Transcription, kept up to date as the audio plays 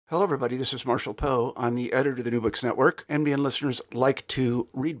Hello, everybody. This is Marshall Poe. I'm the editor of the New Books Network. NBN listeners like to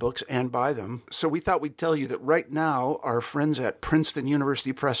read books and buy them. So we thought we'd tell you that right now, our friends at Princeton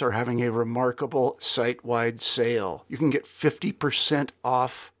University Press are having a remarkable site-wide sale. You can get 50%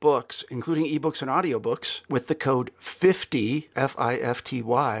 off books, including ebooks and audiobooks, with the code 50,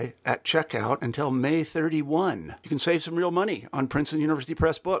 F-I-F-T-Y, at checkout until May 31. You can save some real money on Princeton University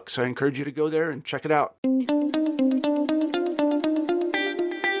Press books. I encourage you to go there and check it out.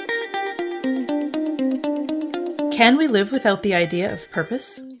 Can we live without the idea of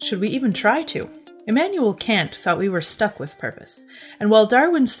purpose? Should we even try to? Immanuel Kant thought we were stuck with purpose, and while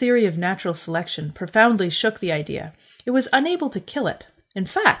Darwin's theory of natural selection profoundly shook the idea, it was unable to kill it. In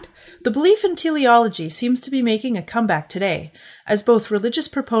fact, the belief in teleology seems to be making a comeback today, as both religious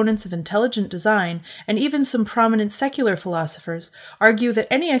proponents of intelligent design and even some prominent secular philosophers argue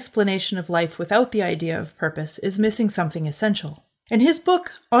that any explanation of life without the idea of purpose is missing something essential. In his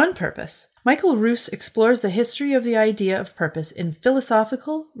book, On Purpose, Michael Ruse explores the history of the idea of purpose in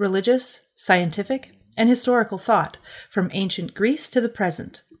philosophical, religious, scientific, and historical thought, from ancient Greece to the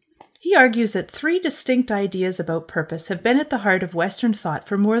present. He argues that three distinct ideas about purpose have been at the heart of Western thought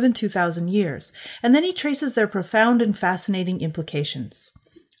for more than 2,000 years, and then he traces their profound and fascinating implications.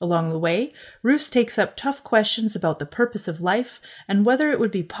 Along the way, Ruse takes up tough questions about the purpose of life and whether it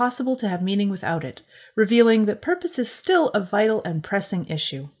would be possible to have meaning without it, revealing that purpose is still a vital and pressing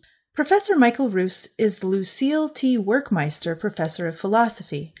issue. Professor Michael Ruse is the Lucille T. Werkmeister Professor of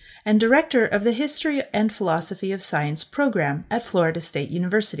Philosophy and Director of the History and Philosophy of Science program at Florida State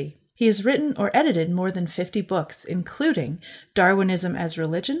University. He has written or edited more than 50 books, including Darwinism as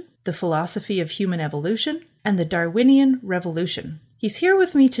Religion, The Philosophy of Human Evolution, and The Darwinian Revolution. He's here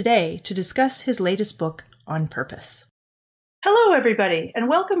with me today to discuss his latest book, On Purpose. Hello, everybody, and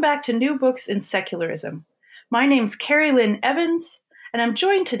welcome back to New Books in Secularism. My name's Carrie Lynn Evans, and I'm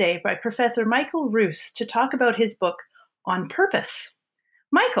joined today by Professor Michael Ruse to talk about his book, On Purpose.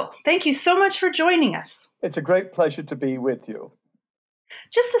 Michael, thank you so much for joining us. It's a great pleasure to be with you.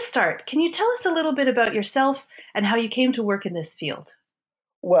 Just to start, can you tell us a little bit about yourself and how you came to work in this field?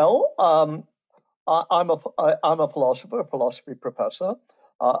 Well, I'm a philosopher, a philosophy professor.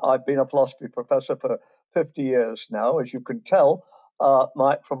 I've been a philosophy professor for 50 years now. As you can tell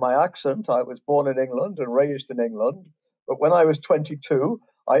from my accent, I was born in England and raised in England. But when I was 22,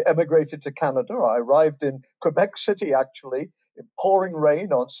 I emigrated to Canada. I arrived in Quebec City, actually, in pouring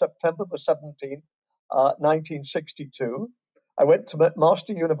rain on September the 17th, 1962. I went to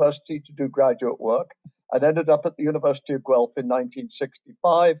McMaster University to do graduate work and ended up at the University of Guelph in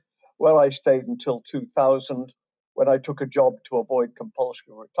 1965, where I stayed until 2000, when I took a job to avoid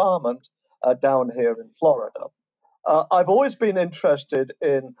compulsory retirement down here in Florida. I've always been interested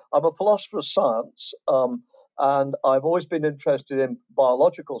I'm a philosopher of science, and I've always been interested in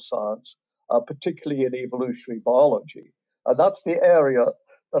biological science, particularly in evolutionary biology. And that's the area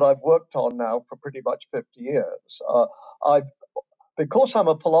that I've worked on now for pretty much 50 years. Because I'm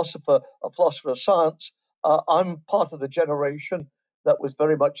a philosopher of science, I'm part of the generation that was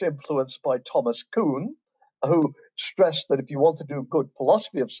very much influenced by Thomas Kuhn, who stressed that if you want to do good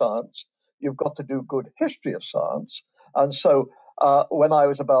philosophy of science, you've got to do good history of science. And so when I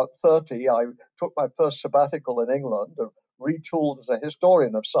was about 30, I took my first sabbatical in England and retooled as a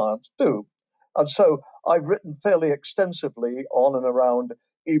historian of science too. And so I've written fairly extensively on and around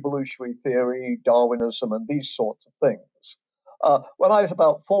evolutionary theory, Darwinism, and these sorts of things. When I was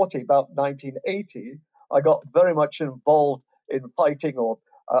about 40, about 1980, I got very much involved in fighting or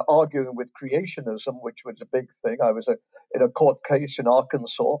arguing with creationism, which was a big thing. I was in a court case in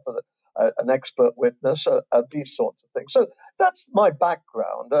Arkansas for an expert witness, and these sorts of things. So that's my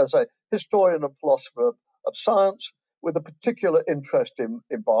background as a historian and philosopher of science, with a particular interest in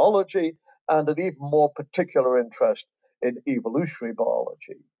biology and an even more particular interest in evolutionary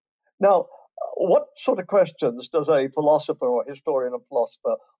biology. Now, what sort of questions does a philosopher or historian of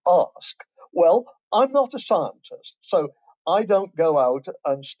philosopher ask? Well, I'm not a scientist, so I don't go out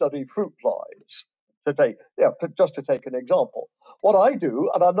and study fruit flies, just to take an example. What I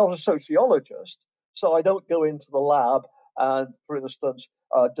do, and I'm not a sociologist, so I don't go into the lab and, for instance,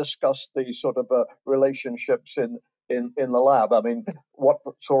 discuss the sort of relationships in the lab. I mean, what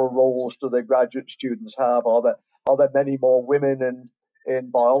sort of roles do the graduate students have? Are there many more women in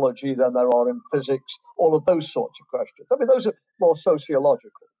biology than there are in physics? All of those sorts of questions. I mean, those are more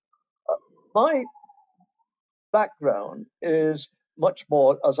sociological. My background is much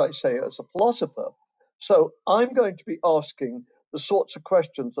more, as I say, as a philosopher. So I'm going to be asking the sorts of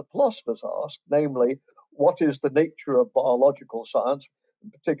questions that philosophers ask, namely, what is the nature of biological science? In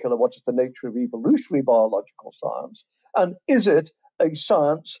particular, what is the nature of evolutionary biological science? And is it a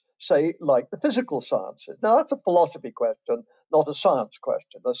science, say, like the physical sciences? Now, that's a philosophy question, not a science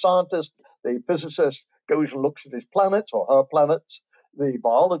question. The scientist, the physicist, goes and looks at his planets or her planets. The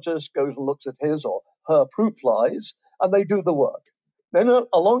biologist goes and looks at his or her fruit flies, and they do the work. Then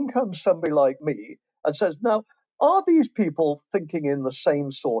along comes somebody like me and says, now, are these people thinking in the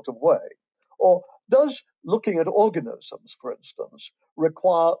same sort of way? Or does looking at organisms, for instance,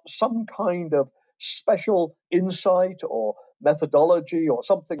 require some kind of special insight or methodology or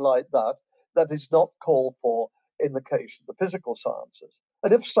something like that that is not called for in the case of the physical sciences?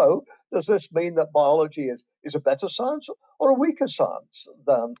 And if so, does this mean that biology is a better science or a weaker science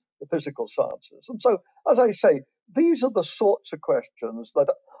than the physical sciences? And so, as I say, these are the sorts of questions that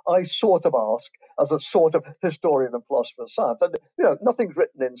I sort of ask as a sort of historian and philosopher of science. And, nothing's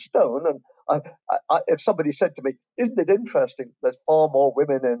written in stone. And if somebody said to me, isn't it interesting there's far more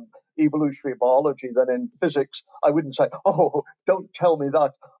women in evolutionary biology than in physics, I wouldn't say, oh, don't tell me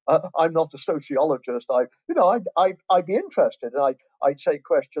that. I'm not a sociologist. I'd be interested. And I'd say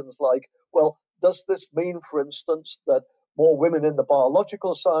questions like, well, does this mean, for instance, that more women in the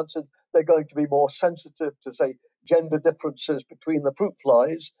biological sciences, they're going to be more sensitive to, say, gender differences between the fruit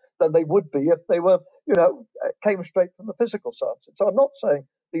flies than they would be if they were, came straight from the physical sciences? So I'm not saying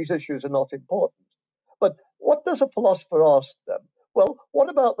these issues are not important. But what does a philosopher ask them? Well, what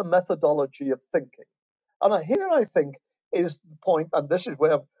about the methodology of thinking? And here I think is the point, and this is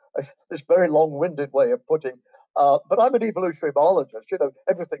where this very long-winded way of putting, but I'm an evolutionary biologist,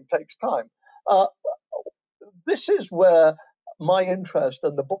 everything takes time. This is where my interest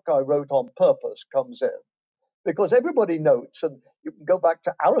in the book I wrote on purpose comes in, because everybody notes, and you can go back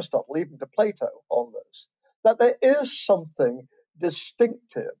to Aristotle, even to Plato on this, that there is something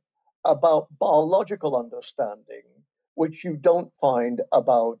distinctive about biological understanding which you don't find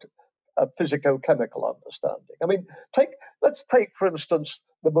about a physico-chemical understanding. I mean, let's take, for instance,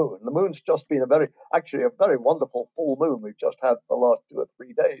 the moon. The moon's just been a very wonderful full moon we've just had the last 2 or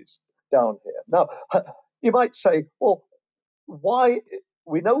 3 days down here. Now, you might say, well, why?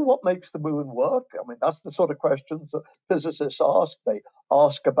 We know what makes the moon work. I mean, that's the sort of questions that physicists ask. They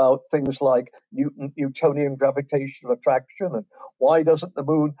ask about things like Newtonian gravitational attraction, and why doesn't the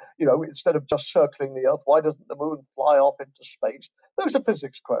moon, instead of just circling the Earth, why doesn't the moon fly off into space? Those are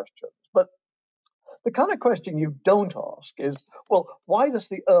physics questions. But the kind of question you don't ask is, well, why does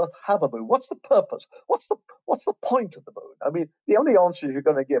the Earth have a moon? What's the purpose? What's the point of the moon? I mean, the only answers you're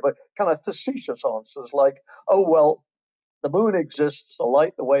going to give are kind of facetious answers like, oh, well, the moon exists to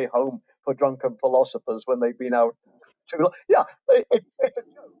light the way home for drunken philosophers when they've been out too long. Yeah, it's a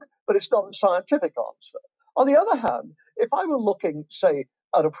joke, but it's not a scientific answer. On the other hand, if I were looking, say,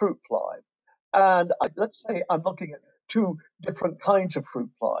 at a fruit fly, and let's say I'm looking at 2 different kinds of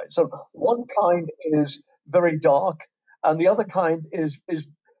fruit flies. So one kind is very dark, and the other kind is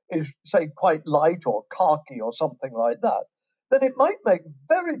say quite light or khaki or something like that. Then it might make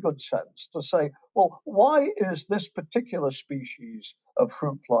very good sense to say, well, why is this particular species of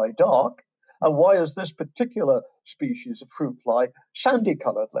fruit fly dark, and why is this particular species of fruit fly sandy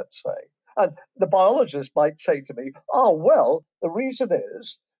colored, let's say? And the biologist might say to me, oh, well, the reason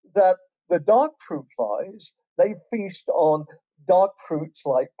is that the dark fruit flies, they feast on dark fruits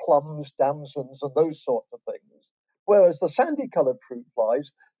like plums, damsons, and those sorts of things. Whereas the sandy colored fruit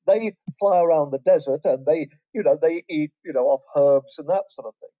flies, they fly around the desert and they eat, off herbs and that sort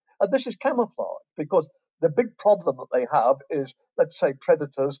of thing. And this is camouflage because the big problem that they have is, let's say,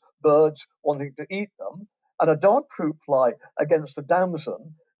 predators, birds wanting to eat them. And a dark fruit fly against a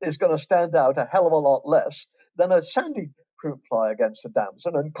damson is going to stand out a hell of a lot less than a sandy fruit fly against a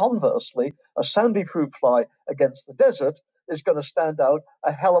damson. And conversely, a sandy fruit fly against the desert is going to stand out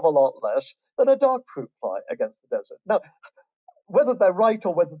a hell of a lot less than a dark fruit fly against the desert. Now, whether they're right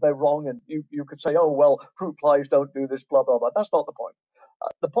or whether they're wrong, and you could say, oh, well, fruit flies don't do this, blah, blah, blah. That's not the point.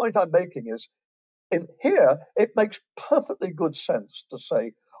 The point I'm making is, in here, it makes perfectly good sense to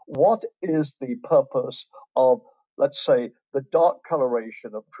say, what is the purpose of, let's say, the dark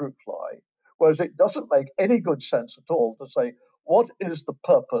coloration of fruit fly? Whereas it doesn't make any good sense at all to say, what is the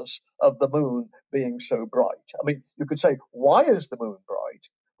purpose of the moon being so bright? I mean, you could say, why is the moon bright?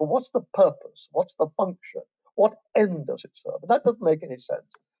 But what's the purpose? What's the function? What end does it serve? And that doesn't make any sense.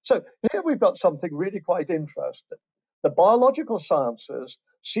 So here we've got something really quite interesting. The biological sciences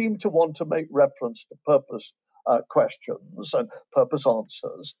seem to want to make reference to purpose questions and purpose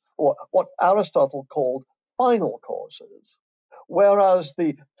answers, or what Aristotle called final causes, whereas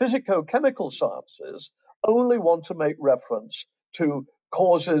the physico-chemical sciences only want to make reference to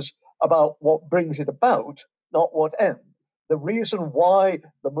causes about what brings it about, not what end. The reason why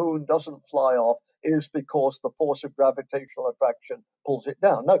the moon doesn't fly off is because the force of gravitational attraction pulls it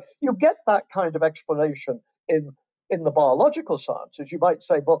down. Now, you get that kind of explanation in the biological sciences. You might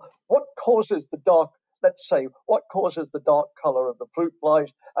say, well, what causes the dark, let's say, what causes the dark color of the fruit flies?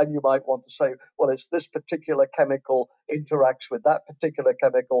 And you might want to say, well, it's this particular chemical interacts with that particular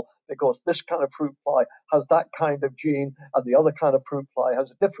chemical because this kind of fruit fly has that kind of gene and the other kind of fruit fly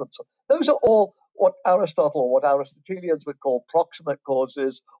has a difference. Those are all what Aristotle or what Aristotelians would call proximate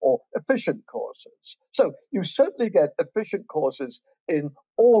causes or efficient causes. So you certainly get efficient causes in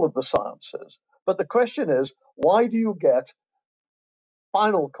all of the sciences. But the question is, why do you get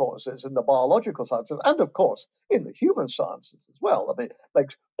final causes in the biological sciences and, of course, in the human sciences as well? I mean, it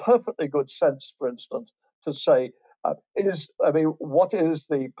makes perfectly good sense, for instance, to say, what is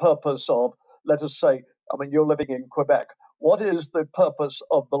the purpose of, let us say, I mean, you're living in Quebec. What is the purpose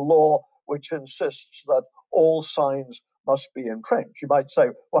of the law which insists that all signs must be in French? You might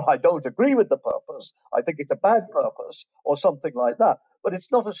say, well, I don't agree with the purpose. I think it's a bad purpose or something like that. But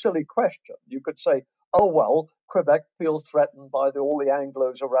it's not a silly question. You could say, oh, well, Quebec feels threatened by all the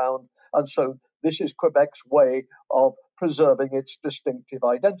Anglos around. And so this is Quebec's way of preserving its distinctive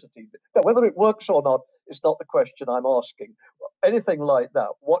identity. Now, whether it works or not is not the question I'm asking. Anything like that.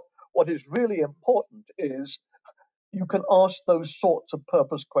 What is really important is you can ask those sorts of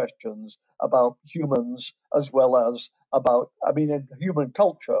purpose questions about humans as well as in human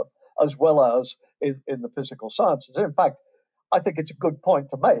culture as well as in the physical sciences. In fact, I think it's a good point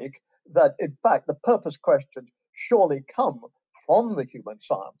to make that, in fact, the purpose questions surely come from the human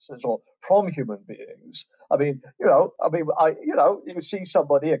sciences or from human beings. You see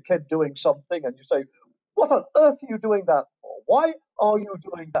somebody, a kid doing something, and you say, what on earth are you doing that for? Why are you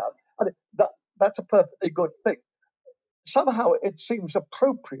doing that? And that's a perfectly good thing. Somehow it seems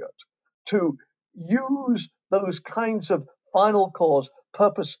appropriate to use those kinds of final cause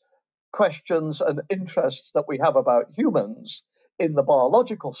purpose questions and interests that we have about humans in the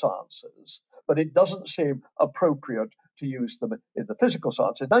biological sciences, but it doesn't seem appropriate to use them in the physical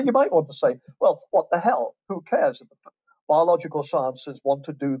sciences. Now, you might want to say, well, what the hell? Who cares if the biological sciences want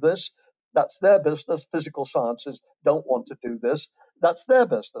to do this? That's their business. Physical sciences don't want to do this. That's their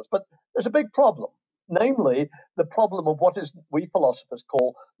business. But there's a big problem. Namely, the problem of what we philosophers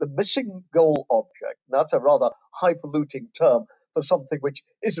call the missing goal object. And that's a rather highfalutin term for something which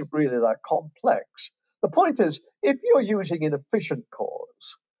isn't really that complex. The point is, if you're using an efficient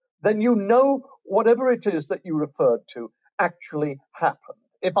cause, then you know whatever it is that you referred to actually happened.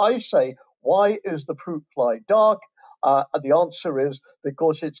 If I say, why is the fruit fly dark? And the answer is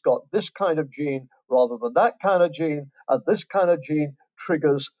because it's got this kind of gene rather than that kind of gene, and this kind of gene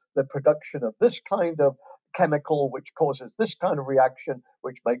triggers the production of this kind of chemical, which causes this kind of reaction,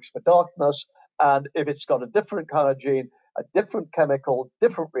 which makes for darkness. And if it's got a different kind of gene, a different chemical,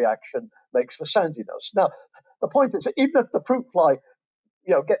 different reaction makes for sandiness. Now, the point is, even if the fruit fly,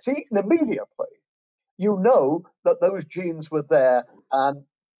 gets eaten immediately, you know that those genes were there, and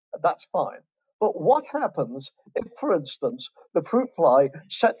that's fine. But what happens if, for instance, the fruit fly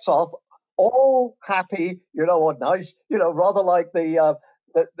sets off all happy, or nice, rather like the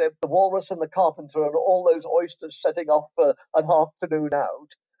walrus and the carpenter and all those oysters setting off for an afternoon out.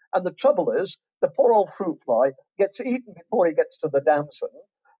 And the trouble is, the poor old fruit fly gets eaten before he gets to the damson,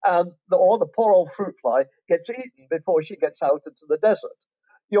 or the poor old fruit fly gets eaten before she gets out into the desert.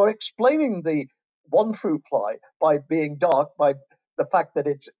 You're explaining the one fruit fly by being dark, by the fact that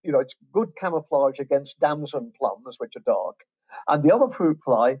it's good camouflage against damson plums, which are dark, and the other fruit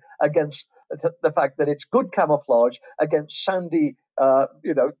fly against the fact that it's good camouflage against sandy,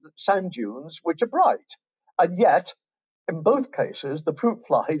 sand dunes, which are bright. And yet, in both cases, the fruit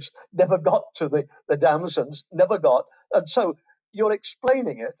flies never got to the damsons, never got. And so you're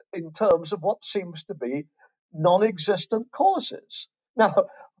explaining it in terms of what seems to be non-existent causes. Now,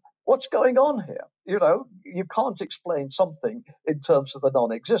 what's going on here? You can't explain something in terms of the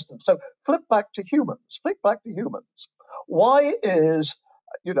non-existent. So flip back to humans. Why is,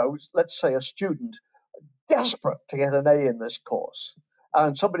 let's say a student desperate to get an A in this course?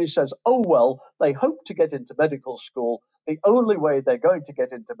 And somebody says, oh, well, they hope to get into medical school. The only way they're going to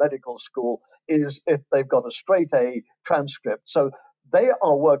get into medical school is if they've got a straight A transcript. So they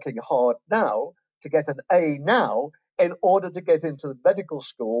are working hard now to get an A now in order to get into the medical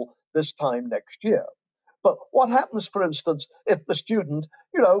school this time next year. But what happens, for instance, if the student,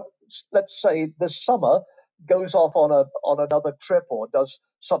 let's say this summer goes off on another trip or does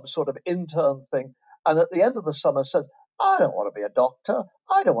some sort of intern thing, and at the end of the summer says, I don't want to be a doctor.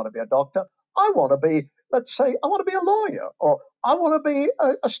 I want to be, let's say, I want to be a lawyer, or I want to be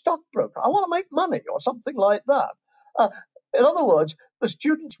a stockbroker. I want to make money, or something like that. In other words, the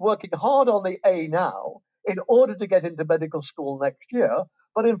student's working hard on the A now in order to get into medical school next year,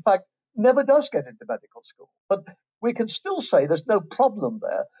 but in fact never does get into medical school. But we can still say there's no problem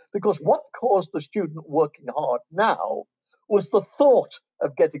there because what caused the student working hard now was the thought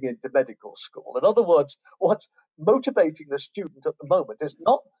of getting into medical school. In other words, what's motivating the student at the moment is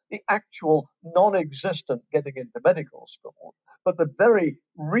not the actual non existent getting into medical school, but the very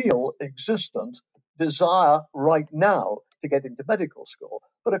real existent desire right now to get into medical school.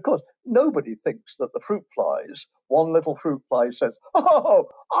 But of course, nobody thinks that the fruit flies, one little fruit fly says, oh,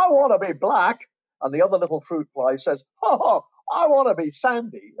 I want to be black. And the other little fruit fly says, oh, I want to be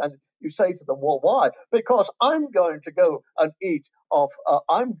sandy. And you say to them, well, why? Because I'm going to go and eat off,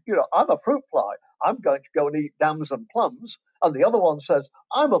 I'm a fruit fly. I'm going to go and eat dams and plums. And the other one says,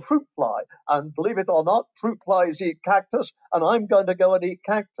 I'm a fruit fly. And believe it or not, fruit flies eat cactus, and I'm going to go and eat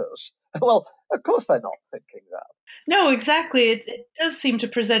cactus. Well, of course they're not thinking that. No, exactly. It does seem to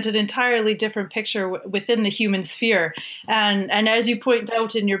present an entirely different picture within the human sphere, and as you point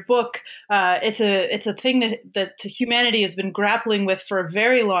out in your book, it's a thing that humanity has been grappling with for a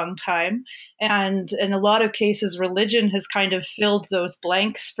very long time, and in a lot of cases, religion has kind of filled those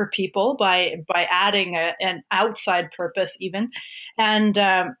blanks for people by adding an outside purpose, even, and.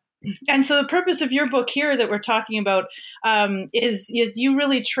 And so the purpose of your book here that we're talking about is you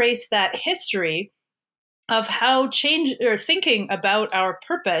really trace that history of how change or thinking about our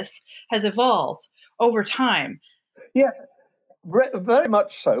purpose has evolved over time. Yes, very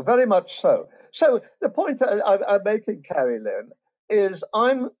much so, very much so. So the point I'm making, Carrie Lynn, is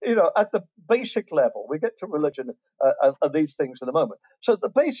at the basic level, we get to religion and these things in a moment. So at the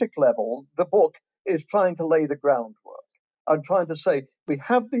basic level, the book is trying to lay the groundwork. I'm trying to say we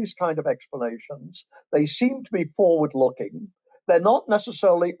have these kind of explanations. They seem to be forward looking. They're not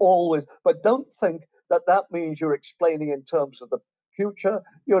necessarily always, but don't think that that means you're explaining in terms of the future.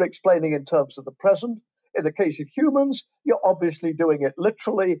 You're explaining in terms of the present. In the case of humans, you're obviously doing it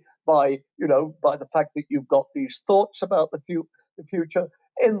literally by the fact that you've got these thoughts about the future.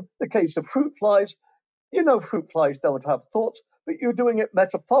 In the case of fruit flies, fruit flies don't have thoughts, but you're doing it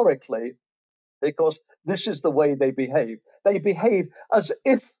metaphorically because this is the way they behave. They behave as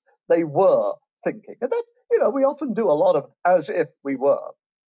if they were thinking. And that, we often do a lot of as if we were.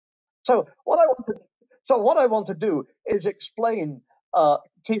 So what I want to do is explain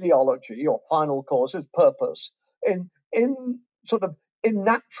teleology or final causes, purpose, in sort of in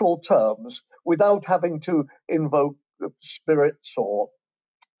natural terms, without having to invoke spirits or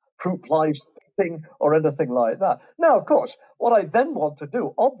fruit flies thing or anything like that. Now, of course, what I then want to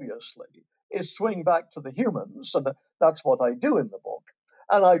do, obviously, is swing back to the humans, and that's what I do in the book.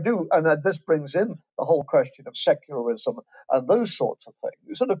 And this brings in the whole question of secularism and those sorts of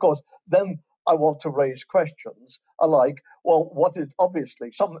things. And of course, then I want to raise questions like, well, what is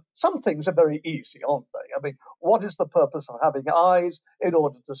obviously some things are very easy, aren't they? I mean, what is the purpose of having eyes in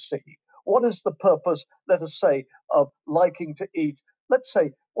order to see? What is the purpose, let us say, of liking to eat? Let's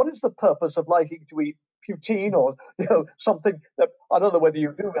say, what is the purpose of liking to eat poutine or something that I don't know whether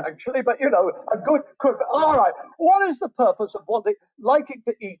you do actually, but a good cook. All right, what is the purpose of liking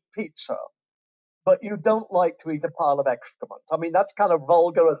to eat pizza, but you don't like to eat a pile of excrement? I mean, that's kind of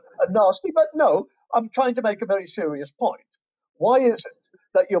vulgar and nasty, but no, I'm trying to make a very serious point. Why is it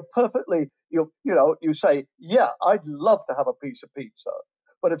that you say, yeah, I'd love to have a piece of pizza,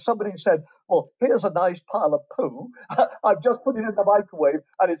 but if somebody said, well, here's a nice pile of poo, I've just put it in the microwave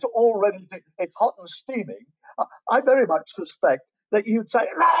and it's hot and steaming, I very much suspect that you'd say,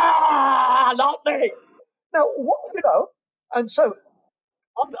 ah, not me. Now, and so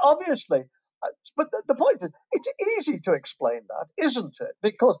obviously, but the point is, it's easy to explain that, isn't it?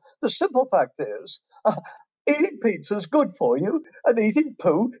 Because the simple fact is, eating pizza is good for you, and eating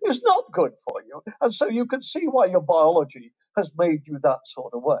poo is not good for you. And so you can see why your biology has made you that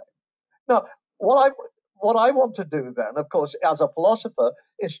sort of way. Now, what I want to do then, of course, as a philosopher,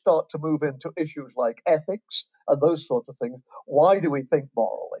 is start to move into issues like ethics and those sorts of things. Why do we think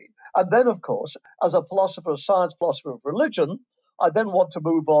morally? And then, of course, as a philosopher of science, philosopher of religion, I then want to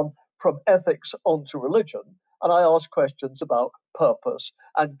move on from ethics onto religion. And I ask questions about purpose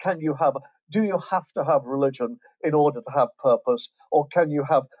and do you have to have religion in order to have purpose, or can you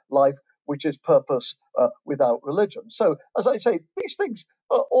have life which is purpose without religion? So, as I say, these things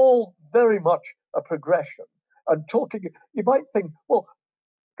are all very much a progression. And you might think, well,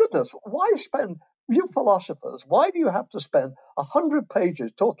 goodness, you philosophers, why do you have to spend 100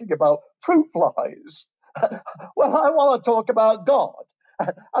 pages talking about fruit flies? Well, I want to talk about God.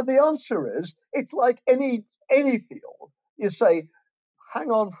 And the answer is, it's like any field. You say,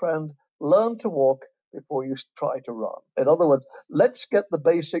 hang on, friend, learn to walk before you try to run. In other words, let's get the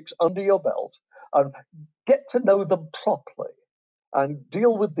basics under your belt and get to know them properly and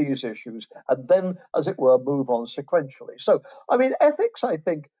deal with these issues, and then, as it were, move on sequentially. So, I mean, ethics, I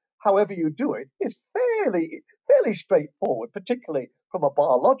think, however you do it, is fairly straightforward, particularly from a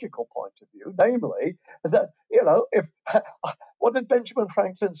biological point of view. Namely, that if what did Benjamin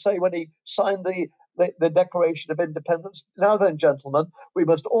Franklin say when he signed the Declaration of Independence? Now then, gentlemen, we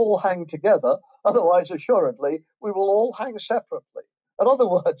must all hang together, otherwise, assuredly, we will all hang separately. In other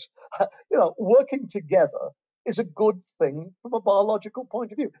words, working together is a good thing from a biological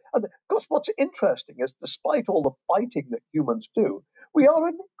point of view. And of course, what's interesting is, despite all the fighting that humans do, we are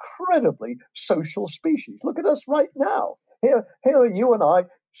an incredibly social species. Look at us right now. Here are you and I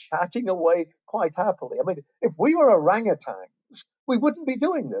chatting away quite happily. I mean, if we were orangutans, we wouldn't be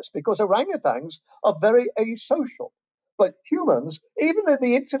doing this because orangutans are very asocial. But humans, even in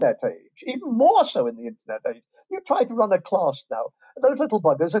the internet age, even more so in the internet age, you try to run a class now, those little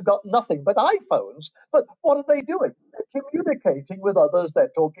buggers have got nothing but iPhones. But what are they doing? They're communicating with others.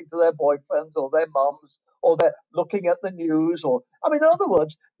 They're talking to their boyfriends or their mums, or they're looking at the news. Or, I mean, in other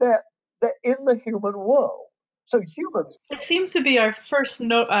words, they're in the human world. So humans. It seems to be our first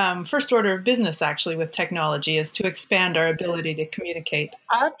order of business, actually, with technology, is to expand our ability to communicate.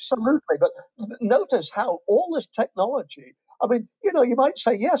 Absolutely. But notice how all this technology, I mean, you might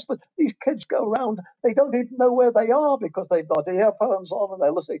say, yes, but these kids go around, they don't even know where they are because they've got earphones on and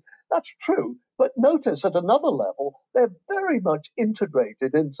they're listening. That's true. But notice at another level, they're very much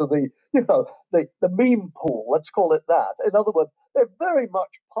integrated into the meme pool, let's call it that. In other words, they're very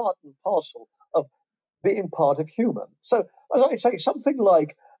much part and parcel of being part of human. So, as I say, something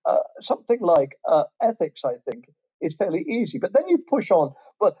like ethics, I think, is fairly easy. But then you push on,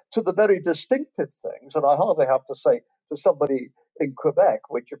 but to the very distinctive things, and I hardly have to say to somebody in Quebec,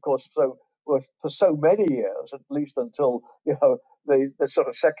 which of course was for so many years, at least until the sort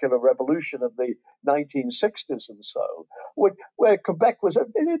of secular revolution of the 1960s and so, where Quebec was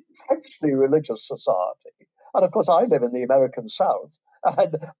an intensely religious society. And of course, I live in the American South,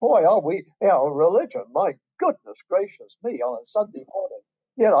 and boy, are we, religion, my goodness gracious me, on a Sunday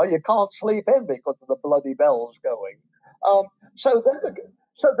morning, you can't sleep in because of the bloody bells going. Um, so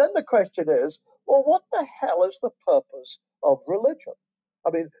then the question is, well, what the hell is the purpose of religion?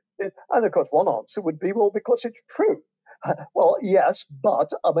 I mean, and of course, one answer would be, well, because it's true. Well, yes,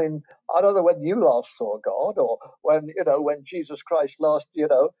 but I mean, I don't know when you last saw God, or when Jesus Christ last,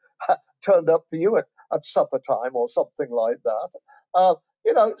 turned up for you at supper time or something like that.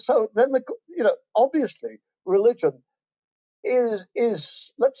 So then obviously religion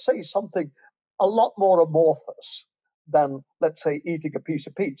is let's say something a lot more amorphous than, let's say, eating a piece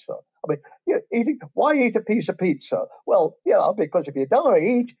of pizza. I mean, why eat a piece of pizza? Well, because if you don't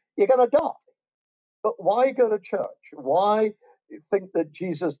eat, you're going to die. But why go to church? Why think that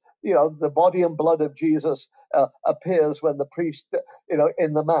Jesus, the body and blood of Jesus appears when the priest,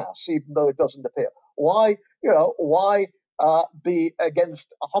 in the mass, even though it doesn't appear? Why be against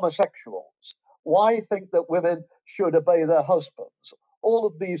homosexuals? Why think that women should obey their husbands? All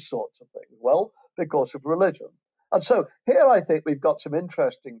of these sorts of things. Well, because of religion. And so here I think we've got some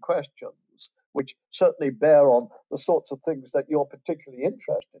interesting questions, which certainly bear on the sorts of things that you're particularly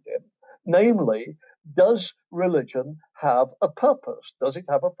interested in. Namely, does religion have a purpose? Does it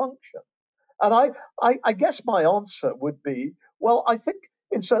have a function? And I guess my answer would be, well, I think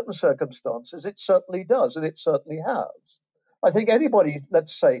in certain circumstances it certainly does, and it certainly has. I think anybody,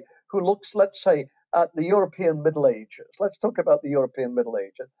 let's say, who looks, let's say, at the European Middle Ages, let's talk about the European Middle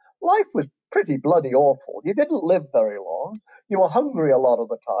Ages, life was pretty bloody awful. You didn't live very long. You were hungry a lot of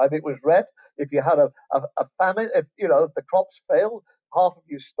the time. It was red. If you had a famine, if the crops failed, half of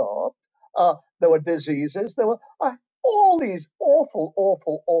you starved. There were diseases. There were all these awful,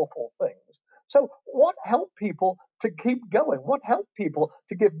 awful, awful things. So what helped people to keep going? What helped people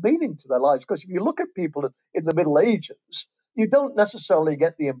to give meaning to their lives? Because if you look at people in the Middle Ages, you don't necessarily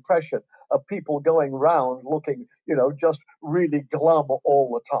get the impression of people going round looking, just really glum all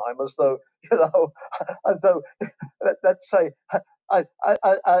the time, as though, let's say, as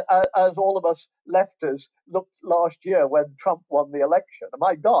all of us lefters looked last year when Trump won the election.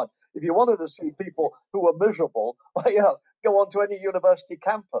 My God, if you wanted to see people who were miserable, go on to any university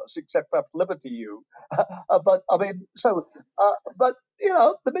campus, except perhaps Liberty U. But I mean,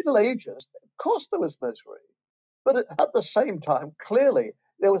 the Middle Ages, of course, there was misery, but at the same time, clearly,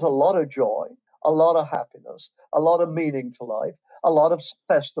 there was a lot of joy, a lot of happiness, a lot of meaning to life, a lot of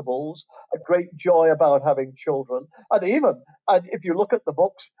festivals, a great joy about having children, and if you look at the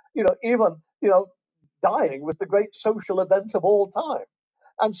books, even dying was the great social event of all time.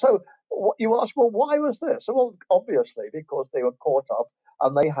 And so You ask, well, why was this? Well, obviously, because they were caught up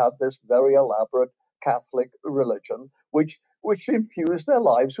and they had this very elaborate Catholic religion, which infused their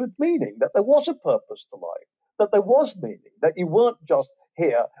lives with meaning, that there was a purpose to life, that there was meaning, that you weren't just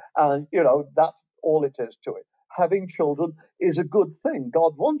here and, that's all it is to it. Having children is a good thing.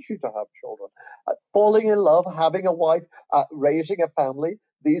 God wants you to have children. Falling in love, having a wife, raising a family,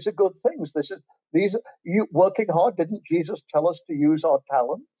 these are good things. These you working hard. Didn't Jesus tell us to use our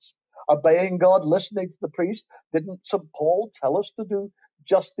talents? Obeying God, listening to the priest. Didn't St. Paul tell us to do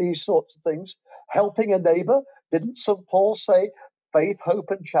just these sorts of things? Helping a neighbor. Didn't St. Paul say faith,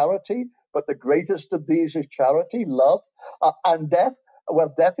 hope, and charity? But the greatest of these is charity, love, and death.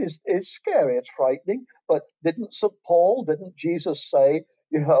 Well, death is scary, it's frightening. But didn't Jesus say,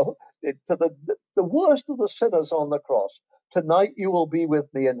 to the worst of the sinners on the cross, tonight you will be with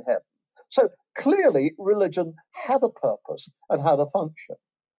me in heaven? So clearly, religion had a purpose and had a function.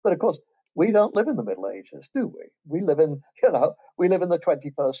 But of course, we don't live in the Middle Ages, do we? We live in the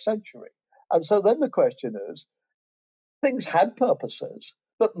 21st century. And so then the question is, things had purposes,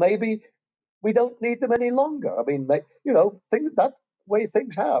 but maybe we don't need them any longer. I mean, that's the way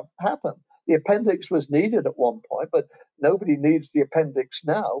things have happened. The appendix was needed at one point, but nobody needs the appendix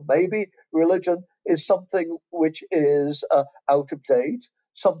now. Maybe religion is something which is out of date,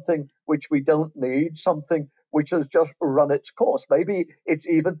 something which we don't need, something which has just run its course. Maybe it's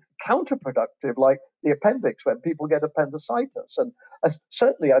even counterproductive, like the appendix when people get appendicitis. And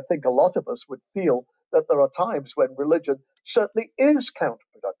certainly, I think a lot of us would feel that there are times when religion certainly is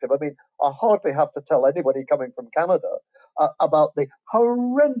counterproductive. I mean, I hardly have to tell anybody coming from Canada about the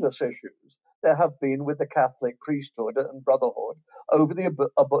horrendous issues there have been with the Catholic priesthood and brotherhood over the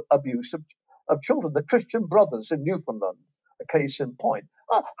abuse of children. The Christian Brothers in Newfoundland, a case in point,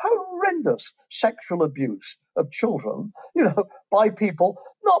 horrendous sexual abuse of children, by people,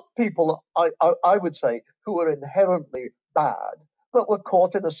 not people, I would say, who are inherently bad, but were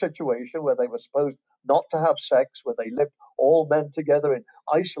caught in a situation where they were supposed not to have sex, where they lived all men together in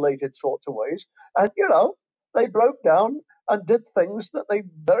isolated sorts of ways. And, they broke down and did things that they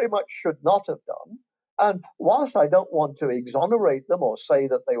very much should not have done. And whilst I don't want to exonerate them or say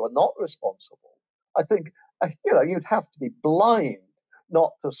that they were not responsible, I think, you'd have to be blind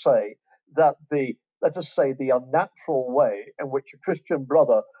not to say that let us say, the unnatural way in which a Christian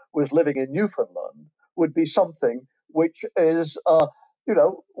brother was living in Newfoundland would be something which is,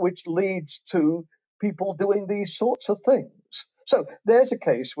 which leads to people doing these sorts of things. So there's a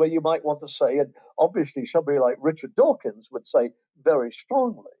case where you might want to say, and obviously somebody like Richard Dawkins would say very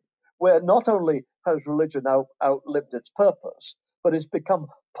strongly, where not only has religion outlived its purpose, but it's become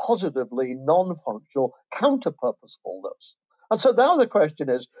positively non-functional counter-purposefulness. And so now the question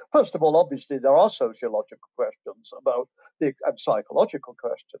is, first of all, obviously there are sociological questions about and psychological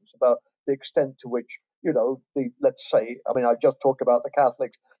questions about the extent to which, let's say, I mean, I just talk about the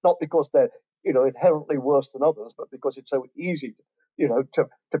Catholics, not because they're, inherently worse than others, but because it's so easy,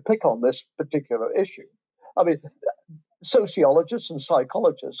 to pick on this particular issue. I mean, sociologists and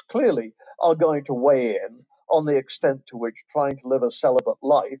psychologists clearly are going to weigh in on the extent to which trying to live a celibate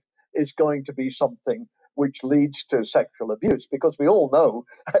life is going to be something which leads to sexual abuse. Because we all know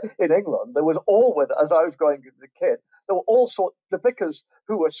in England, there was always, as I was growing as a kid, there were all sorts, the vicars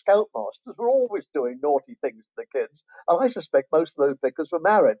who were scoutmasters were always doing naughty things to the kids. And I suspect most of those vicars were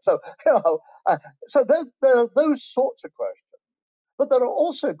married. So, so there are those sorts of questions. But there are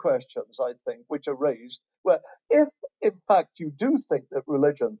also questions, I think, which are raised where if, in fact, you do think that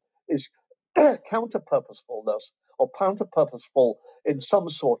religion is counter-purposefulness or counter-purposeful in some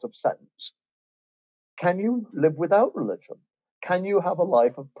sort of sense, can you live without religion? Can you have a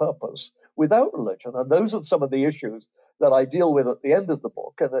life of purpose without religion? And those are some of the issues that I deal with at the end of the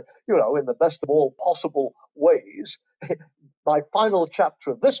book. And, in the best of all possible ways, my final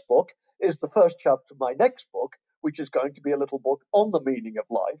chapter of this book is the first chapter of my next book, which is going to be a little book on the meaning of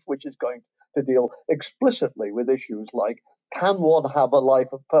life, which is going to deal explicitly with issues like, can one have a life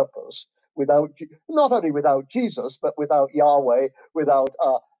of purpose without, not only without Jesus, but without Yahweh, without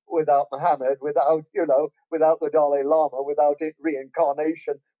Muhammad, without the Dalai Lama, without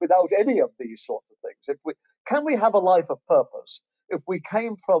reincarnation, without any of these sorts of things. Can we have a life of purpose if we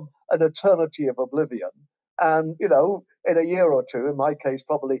came from an eternity of oblivion and, in a year or two, in my case,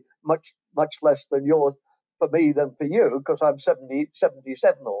 probably much, much less than yours for me than for you, because I'm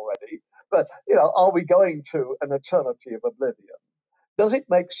 77 already. But, are we going to an eternity of oblivion? Does it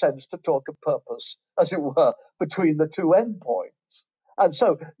make sense to talk of purpose, as it were, between the two endpoints? And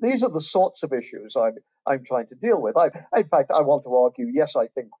so these are the sorts of issues I'm trying to deal with. In fact, I want to argue, yes, I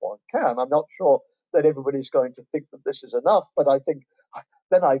think one can. I'm not sure that everybody's going to think that this is enough, but I think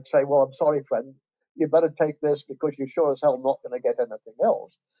then I'd say, well, I'm sorry, friend, you better take this because you're sure as hell not going to get anything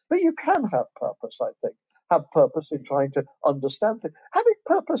else. But you can have purpose, I think. Have purpose in trying to understand things. Having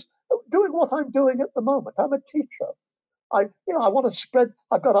purpose, doing what I'm doing at the moment. I'm a teacher. I want to spread.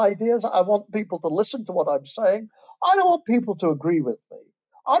 I've got ideas. I want people to listen to what I'm saying. I don't want people to agree with me.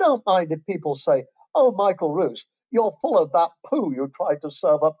 I don't mind if people say, "Oh, Michael Ruse, you're full of that poo you tried to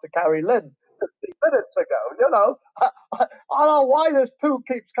serve up to Carrie Lynn 50 minutes ago." I don't know why this poo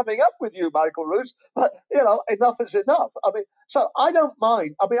keeps coming up with you, Michael Ruse, but enough is enough. I mean, so I don't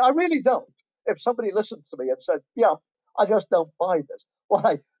mind. I mean, I really don't. If somebody listens to me and says, "Yeah, I just don't buy this," what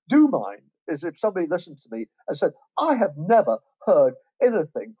I do mind is if somebody listens to me and said, "I have never heard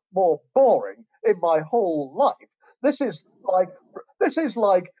anything more boring in my whole life. This is like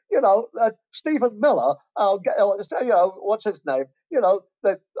Stephen Miller, what's his name,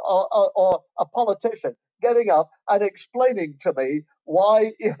 or a politician getting up and explaining to me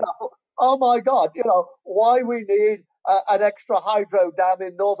why, oh my God, why we need an extra hydro dam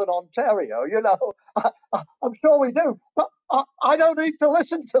in Northern Ontario. I'm sure we do, but I don't need to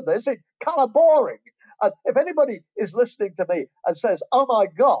listen to this. It's kind of boring. And if anybody is listening to me and says, "Oh my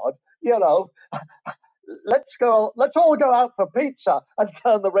God, let's all go out for pizza and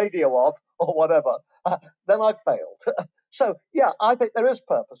turn the radio off or whatever," then I've failed. So yeah, I think there is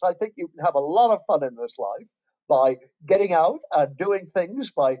purpose. I think you can have a lot of fun in this life by getting out and doing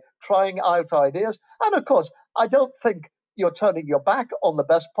things, by trying out ideas. And of course, I don't think you're turning your back on the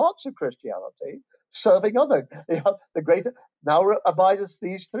best parts of Christianity, serving others. The greatest now abideth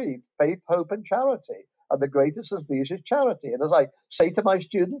these three: faith, hope, and charity. And the greatest of these is charity. And as I say to my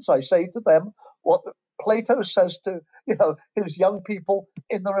students, I say to them what Plato says to his young people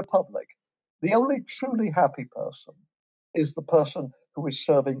in the Republic: the only truly happy person is the person who is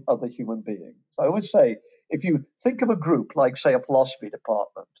serving other human beings. I always say, if you think of a group like, say, a philosophy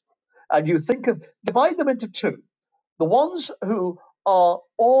department, and you divide them into two: the ones who are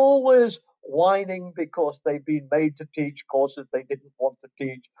always whining because they've been made to teach courses they didn't want to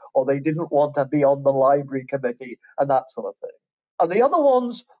teach, or they didn't want to be on the library committee, and that sort of thing. And the other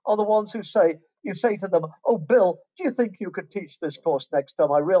ones are the ones who you say to them, "Oh, Bill, do you think you could teach this course next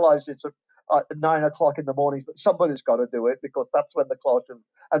time? I realize it's at 9 o'clock in the morning, but somebody's got to do it because that's when the classroom."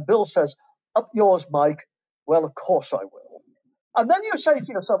 And Bill says, "Up yours, Mike." "Well, of course I will." And then you say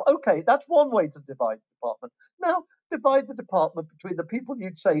to yourself, "Okay, that's one way to divide the department. Now, divide the department between the people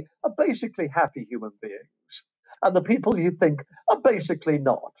you'd say are basically happy human beings and the people you think are basically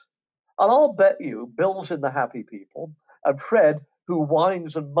not." And I'll bet you Bill's in the happy people, and Fred, who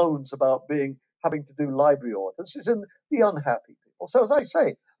whines and moans about having to do library orders, is in the unhappy people. So as I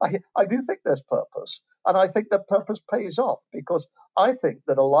say, I do think there's purpose, and I think that purpose pays off, because I think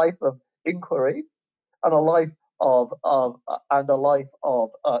that a life of inquiry and a life of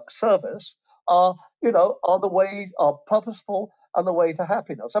service are the way, are purposeful, and the way to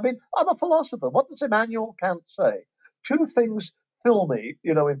happiness. I mean, I'm a philosopher. What does Immanuel Kant say? Two things fill me,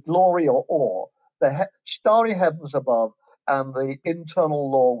 with glory or awe: the starry heavens above and the internal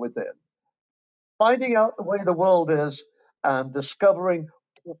law within. Finding out the way the world is and discovering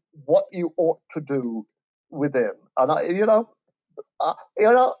what you ought to do within. And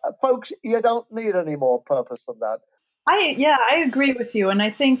folks, you don't need any more purpose than that. I agree with you, and I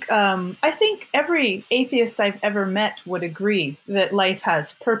think every atheist I've ever met would agree that life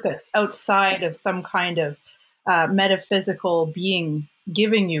has purpose outside of some kind of metaphysical being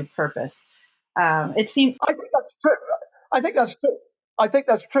giving you purpose. It seems. I think that's true. I think that's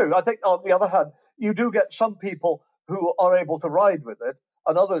true. I think, on the other hand, you do get some people who are able to ride with it,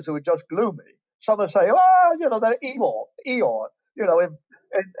 and others who are just gloomy. Some are saying, "Oh, they're Eeyore,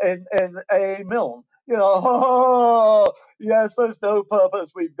 in A. Milne. Oh, yes, there's no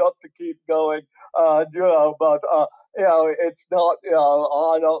purpose. We've got to keep going. But it's not.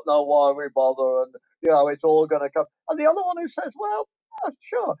 I don't know why we bother, and it's all going to come." And the other one who says, "Well,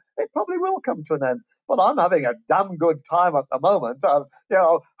 sure, it probably will come to an end, but I'm having a damn good time at the moment. I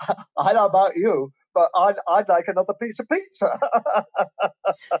don't know about you, but I'd like another piece of pizza."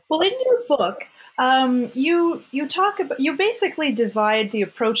 Well, in your book, you basically divide the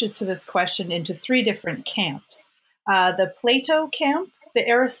approaches to this question into three different camps: the Plato camp, the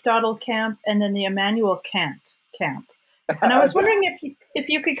Aristotle camp, and then the Immanuel Kant camp. And I was wondering if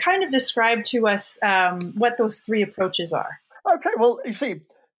you could kind of describe to us what those three approaches are. Okay, well, you see,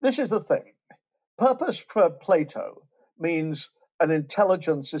 this is the thing. Purpose for Plato means an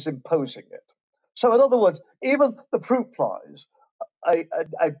intelligence is imposing it. So, in other words, even the fruit flies, a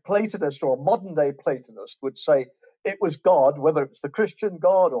Platonist or a modern day Platonist would say it was God, whether it's the Christian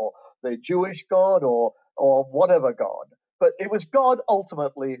God or the Jewish God or whatever God, But it was God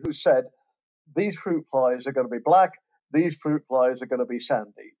ultimately who said, these fruit flies are going to be black, these fruit flies are going to be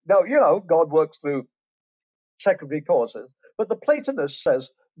sandy. Now, God works through secondary causes, but the Platonist says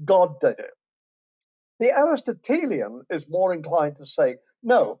God did it. The Aristotelian is more inclined to say,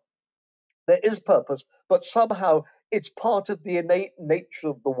 no, there is purpose, but somehow it's part of the innate nature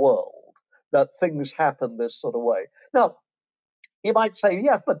of the world that things happen this sort of way. Now, you might say,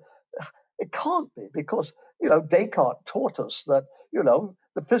 yes, but it can't be because, Descartes taught us that,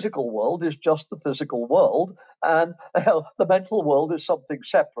 the physical world is just the physical world and the mental world is something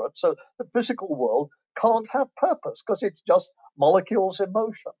separate. So the physical world can't have purpose because it's just molecules in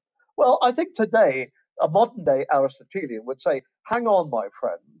motion. Well, I think today, a modern day Aristotelian would say, hang on, my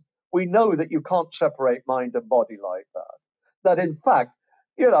friend, we know that you can't separate mind and body like that. That in fact,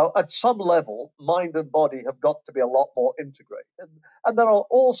 at some level, mind and body have got to be a lot more integrated. And there are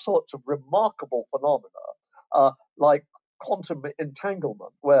all sorts of remarkable phenomena, like quantum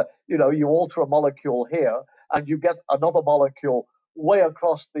entanglement, where, you alter a molecule here and you get another molecule way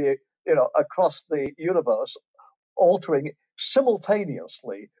across the universe, altering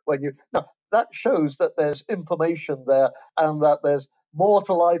simultaneously now that shows that there's information there and that there's more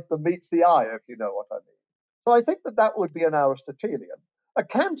to life than meets the eye, if you know what I mean. So I think that would be an Aristotelian. A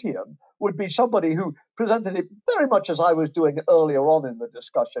Kantian would be somebody who presented it very much as I was doing earlier on in the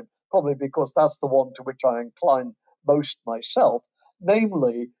discussion, probably because that's the one to which I incline most myself,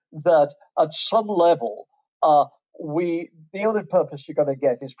 namely that at some level, the only purpose you're going to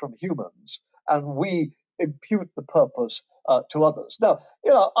get is from humans, and we impute the purpose to others. Now,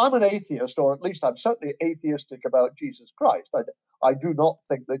 I'm an atheist, or at least I'm certainly atheistic about Jesus Christ. I do not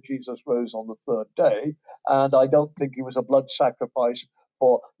think that Jesus rose on the third day, and I don't think he was a blood sacrifice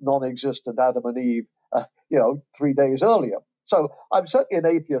for non-existent Adam and Eve, 3 days earlier. So I'm certainly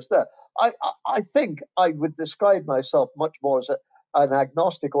an atheist there. I think I would describe myself much more as an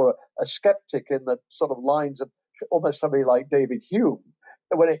agnostic or a skeptic in the sort of lines of almost somebody like David Hume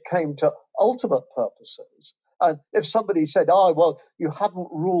when it came to ultimate purposes. And if somebody said, oh, well, you haven't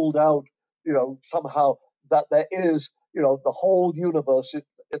ruled out, somehow that there is, the whole universe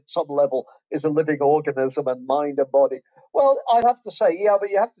at some level is a living organism and mind and body. Well, I'd have to say, yeah, but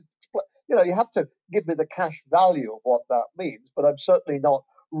you have to give me the cash value of what that means. But I'm certainly not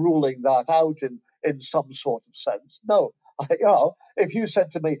ruling that out in some sort of sense. No, if you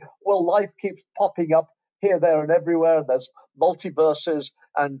said to me, well, life keeps popping up here, there, and everywhere, and there's multiverses,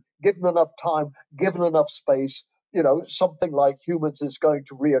 and given enough time, given enough space, something like humans is going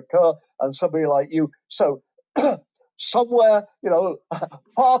to reoccur, and somebody like you. So somewhere,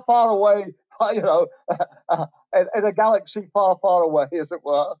 far, far away, in a galaxy far, far away, as it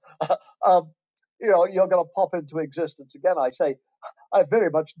were, you're going to pop into existence again. I say, I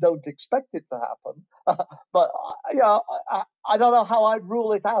very much don't expect it to happen, but I don't know how I'd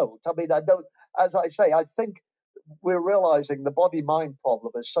rule it out. I mean, I don't. As I say, I think we're realizing the body-mind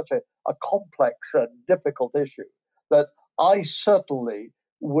problem is such a complex and difficult issue that I certainly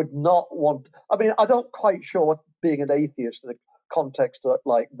would not want. I mean, I'm not quite sure what being an atheist in a context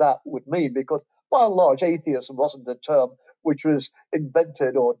like that would mean, because by and large, atheism wasn't a term which was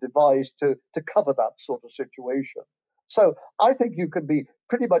invented or devised to cover that sort of situation. So I think you can be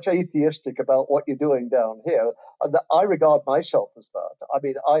pretty much atheistic about what you're doing down here, and I regard myself as that. I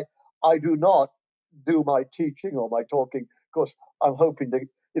mean, I do not do my teaching or my talking because I'm hoping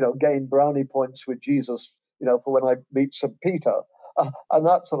to, gain brownie points with Jesus, for when I meet St. Peter and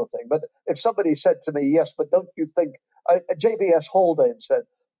that sort of thing. But if somebody said to me, yes, but don't you think, JBS Haldane said,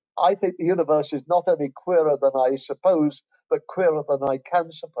 I think the universe is not only queerer than I suppose, but queerer than I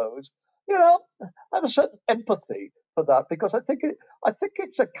can suppose. I have a certain empathy for that because I think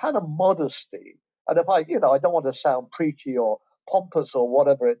it's a kind of modesty. And if I don't want to sound preachy or pompous or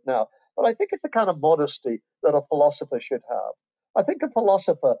whatever it now, but I think it's the kind of modesty that a philosopher should have. I think a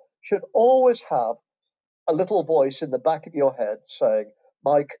philosopher should always have a little voice in the back of your head saying,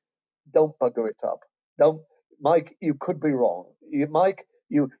 Mike, don't bugger it up. Don't, Mike, you could be wrong. Mike,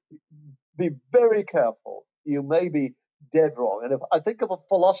 you be very careful. You may be dead wrong. And if I think of a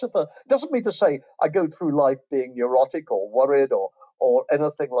philosopher, it doesn't mean to say I go through life being neurotic or worried or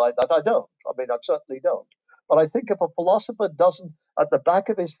anything like that. I don't. I mean, I certainly don't. But I think if a philosopher doesn't, at the back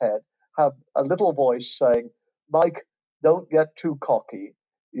of his head, have a little voice saying, Mike, don't get too cocky.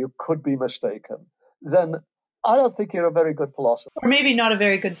 You could be mistaken. Then I don't think you're a very good philosopher. Or maybe not a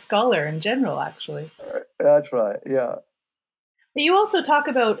very good scholar in general, actually. That's right. Yeah. You also talk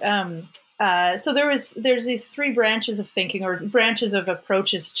about so there's these three branches of thinking or branches of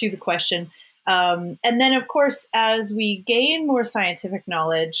approaches to the question, and then of course as we gain more scientific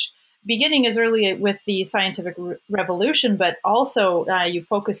knowledge, beginning as early with the scientific revolution, but also you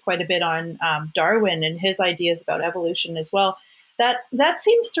focus quite a bit on Darwin and his ideas about evolution as well. That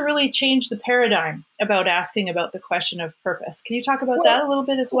seems to really change the paradigm about asking about the question of purpose. Can you talk about that a little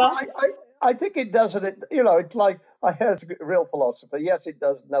bit as well? I think it does, and it's like I here's a real philosopher. Yes, it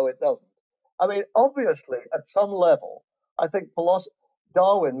does. No, it doesn't. I mean, obviously, at some level, I think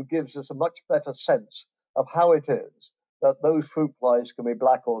Darwin gives us a much better sense of how it is that those fruit flies can be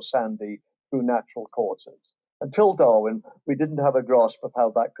black or sandy through natural causes. Until Darwin, we didn't have a grasp of how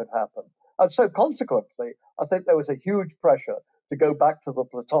that could happen. And so, consequently, I think there was a huge pressure to go back to the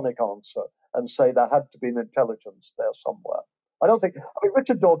Platonic answer and say there had to be an intelligence there somewhere. I don't think, I mean,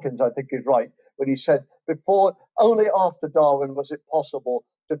 Richard Dawkins, I think, is right when he said before, only after Darwin was it possible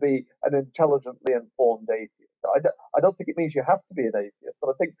to be an intelligently informed atheist. I don't think it means you have to be an atheist, but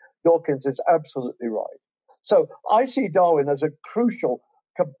I think Dawkins is absolutely right. So I see Darwin as a crucial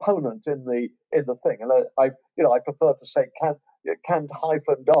component in the thing, and I prefer to say Kant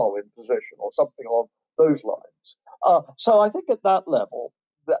hyphen Darwin position or something along those lines. So I think at that level,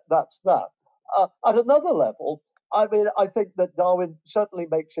 that's that. At another level, I mean, I think that Darwin certainly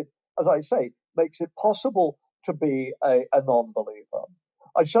makes it, as I say, makes it possible to be a non-believer.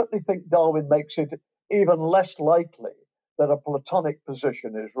 I certainly think Darwin makes it even less likely that a Platonic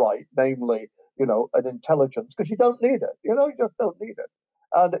position is right, namely, an intelligence, because you don't need it. You just don't need it.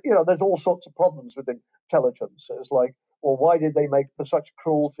 And, there's all sorts of problems with intelligences, like, well, why did they make for such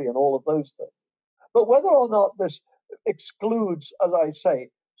cruelty and all of those things? But whether or not this excludes, as I say,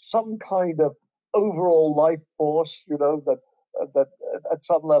 some kind of overall life force, that at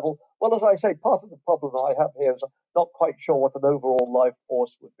some level. Well, as I say, part of the problem I have here is I'm not quite sure what an overall life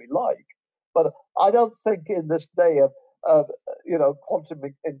force would be like. But I don't think in this day of quantum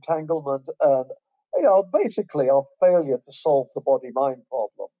entanglement and basically our failure to solve the body-mind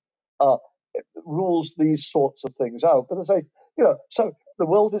problem it rules these sorts of things out. But as I, so the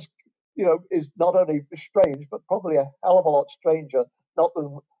world is not only strange, but probably a hell of a lot stranger, not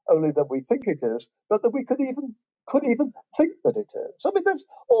only that we think it is, but that we could even think that it is. I mean, there's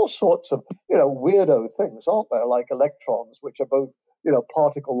all sorts of weirdo things, aren't there? Like electrons, which are both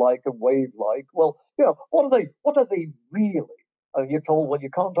particle-like and wave-like. Well, what are they really? And you're told, well, you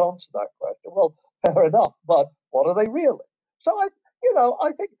can't answer that question. Well, fair enough, but what are they really? So I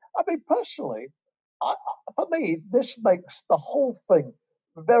think, I mean, personally, for me, this makes the whole thing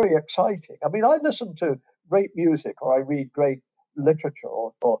very exciting. I mean, I listen to great music or I read great literature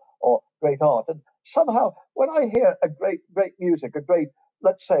or great art, and somehow when I hear a great music,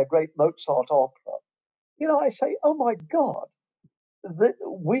 let's say a great Mozart opera, I say, oh my God,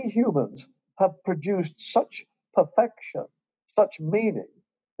 we humans have produced such perfection, such meaning.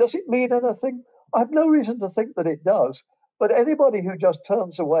 Does it mean anything? I have no reason to think that it does. But anybody who just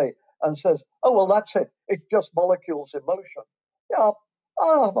turns away and says, oh, well, that's it, it's just molecules in motion. Yeah, I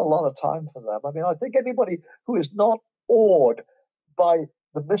don't have a lot of time for them. I mean, I think anybody who is not awed by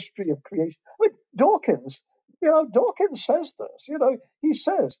the mystery of creation. I mean, Dawkins says this. He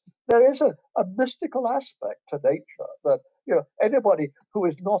says there is a mystical aspect to nature that anybody who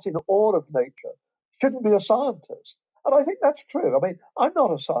is not in awe of nature shouldn't be a scientist. And I think that's true. I mean, I'm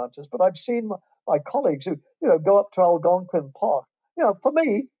not a scientist, but I've seen my colleagues who go up to Algonquin Park. For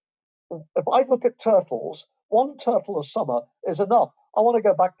me, if I look at turtles, one turtle a summer is enough. I want to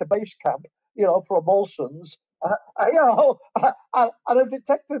go back to base camp, for a Molson's, and a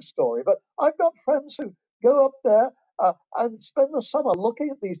detective story. But I've got friends who go up there and spend the summer looking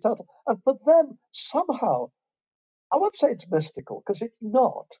at these turtles. And for them, somehow, I won't say it's mystical because it's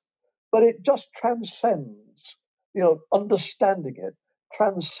not, but it just transcends, understanding it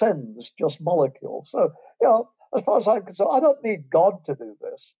transcends just molecules. So, as far as I'm concerned, I don't need God to do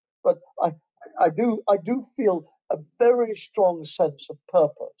this, but I do feel a very strong sense of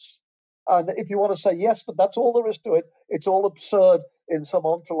purpose. And if you want to say yes, but that's all there is to it, it's all absurd in some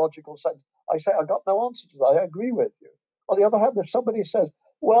ontological sense. I say I got no answer to that. I agree with you. On the other hand, if somebody says,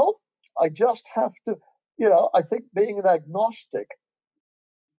 well, I just have to, I think being an agnostic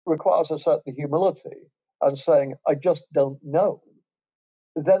requires a certain humility and saying, I just don't know,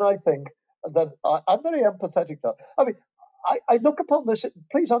 then I think that I'm very empathetic to that. I mean, I look upon this,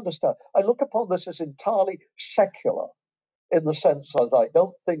 please understand, I look upon this as entirely secular in the sense that I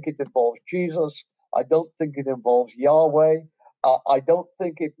don't think it involves Jesus. I don't think it involves Yahweh. I don't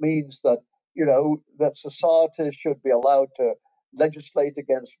think it means that, that societies should be allowed to legislate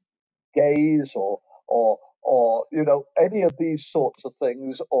against gays or any of these sorts of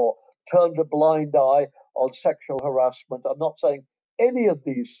things, or turned a blind eye on sexual harassment. I'm not saying any of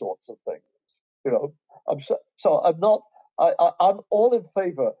these sorts of things. I'm so I'm not I'm all in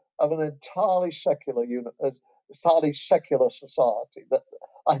favor of an entirely entirely secular society.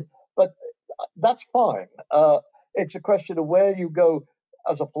 But that's fine. It's a question of where you go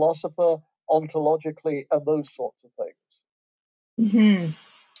as a philosopher, ontologically, and those sorts of things. Mm-hmm.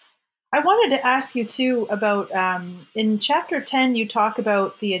 I wanted to ask you too about in chapter 10, you talk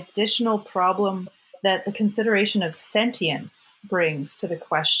about the additional problem that the consideration of sentience brings to the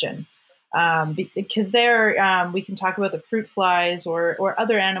question. Because there we can talk about the fruit flies or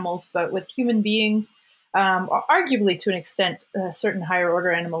other animals, but with human beings, or arguably to an extent, certain higher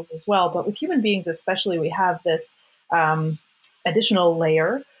order animals as well. But with human beings, especially, we have this additional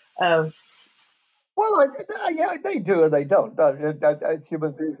layer of. Well, yeah, they do and they don't.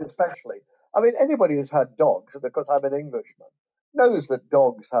 Human beings, especially. I mean, anybody who's had dogs, because I'm an Englishman, knows that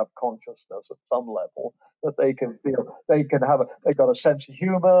dogs have consciousness at some level, that they can feel, they've got a sense of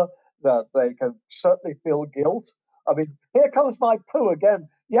humor, that they can certainly feel guilt. I mean, here comes my poo again,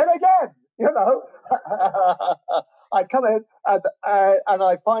 yet again. You know, I come in and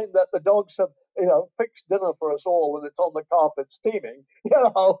I find that the dogs have fixed dinner for us all, and it's on the carpet steaming.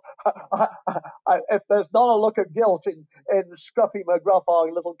 If there's not a look of guilt in Scruffy McGruff,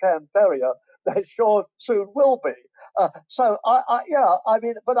 our little Cairn Terrier, there sure soon will be. But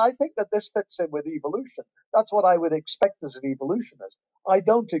I think that this fits in with evolution. That's what I would expect as an evolutionist. I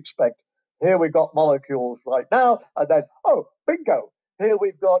don't expect, here we've got molecules right now, and then, oh, bingo, here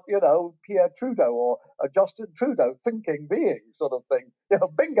we've got, Pierre Trudeau or Justin Trudeau, thinking being sort of thing.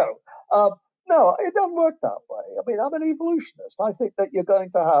 Bingo. No, it doesn't work that way. I mean, I'm an evolutionist. I think that you're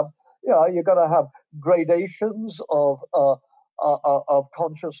going to have gradations of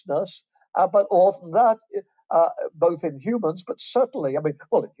consciousness, but often that, both in humans, but certainly, I mean,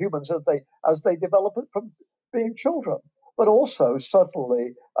 well, in humans as they develop it from being children, but also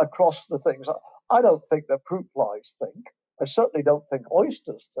certainly across the things. I don't think that fruit flies think. I certainly don't think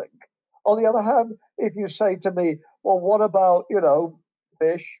oysters think. On the other hand, if you say to me, well, what about,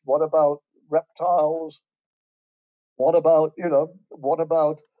 fish? What about reptiles? What about,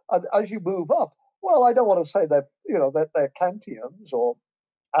 and as you move up, well, I don't want to say that they're Kantians or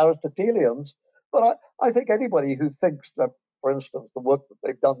Aristotelians, but I think anybody who thinks that, for instance, the work that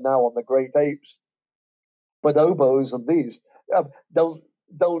they've done now on the great apes, bonobos and these,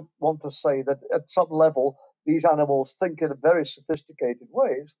 don't want to say that at some level these animals think in very sophisticated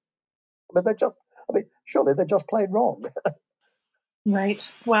ways. Surely they're just plain wrong. Right.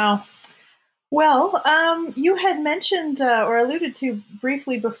 Wow. Well, you had mentioned or alluded to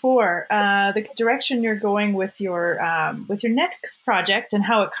briefly before the direction you're going with your next project and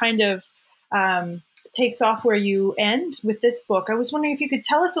how it kind of takes off where you end with this book. I was wondering if you could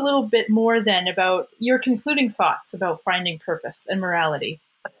tell us a little bit more then about your concluding thoughts about finding purpose and morality.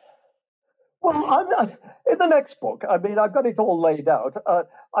 Well, in the next book, I mean, I've got it all laid out.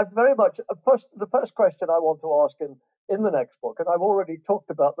 I very much the first question I want to ask in the next book, and I've already talked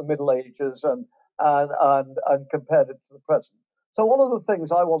about the Middle Ages and compared it to the present. So one of the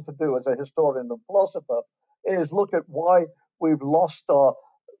things I want to do as a historian and philosopher is look at why we've lost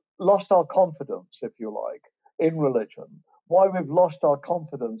our confidence, if you like, in religion, why we've lost our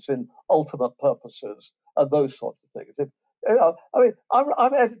confidence in ultimate purposes and those sorts of things.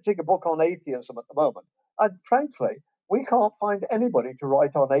 I'm editing a book on atheism at the moment, and frankly, we can't find anybody to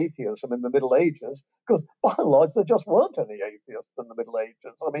write on atheism in the Middle Ages because, by and large, there just weren't any atheists in the Middle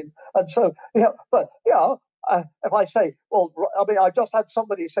Ages. I mean, and so if I say, well, I mean, I just had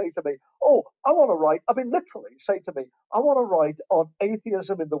somebody say to me, "Oh, I want to write." I mean, literally say to me, "I want to write on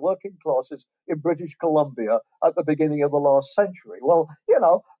atheism in the working classes in British Columbia at the beginning of the last century." Well,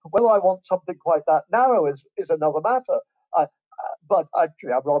 whether I want something quite that narrow is another matter. But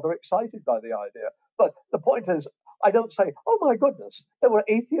actually, I'm rather excited by the idea. But the point is, I don't say, "Oh my goodness, there were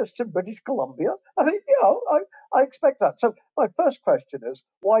atheists in British Columbia." I mean, I expect that. So my first question is,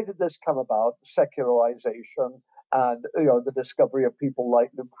 why did this come about? Secularization and the discovery of people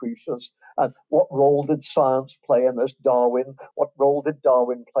like Lucretius, and what role did science play in this? Darwin, what role did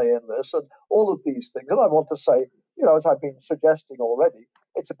Darwin play in this? And all of these things. And I want to say, as I've been suggesting already,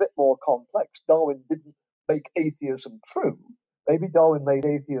 it's a bit more complex. Darwin didn't make atheism true. Maybe Darwin made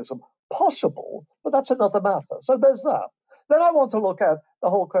atheism possible, but that's another matter. So there's that. Then I want to look at the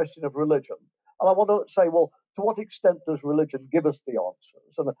whole question of religion. And I want to say, well, to what extent does religion give us the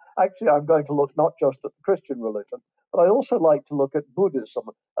answers? And actually, I'm going to look not just at the Christian religion, but I also like to look at Buddhism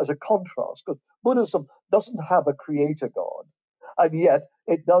as a contrast, because Buddhism doesn't have a creator God, and yet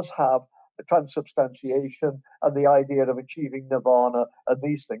it does have transubstantiation and the idea of achieving nirvana and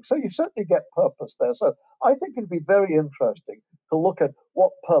these things. So you certainly get purpose there. So I think it'd be very interesting to look at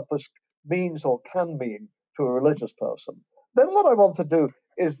what purpose means or can mean to a religious person. then what I want to do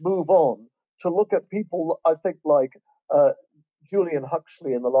is move on to look at people, I think, like Julian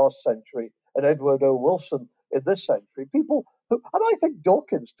Huxley in the last century and Edward O. Wilson in this century, people who, and I think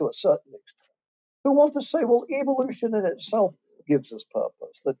Dawkins to a certain extent, who want to say, well, evolution in itself gives us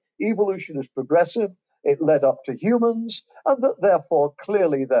purpose, that evolution is progressive, it led up to humans, and that therefore,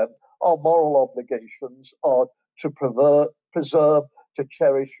 clearly, then, our moral obligations are to preserve, to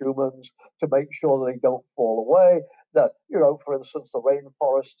cherish humans, to make sure they don't fall away. That, for instance, the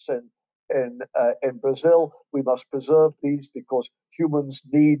rainforests in Brazil, we must preserve these because humans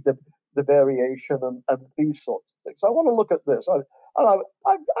need the variation and these sorts of things. I want to look at this. I'm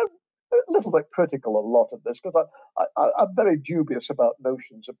a little bit critical of a lot of this because I'm very dubious about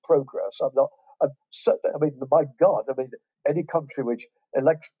notions of progress. I'm not. I mean, my God, I mean, any country which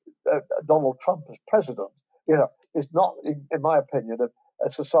elects Donald Trump as president, is not, in my opinion, a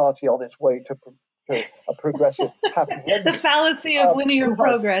society on its way to a progressive, happy ending. The fallacy of linear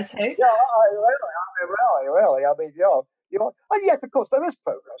progress, hey? Yeah, really. I mean, and yet, of course, there is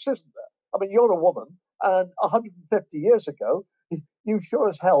progress, isn't there? I mean, you're a woman, and 150 years ago, you sure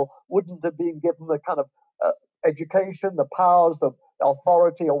as hell wouldn't have been given the kind of education, the powers, the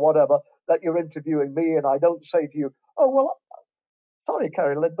authority, or whatever that you're interviewing me, and I don't say to you, oh, well, sorry,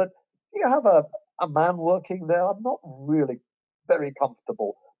 Carrie Lynn, but do you have a man working there? I'm not really very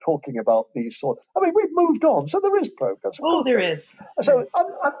comfortable talking about these sorts. I mean, we've moved on, so there is progress. Oh, there is. So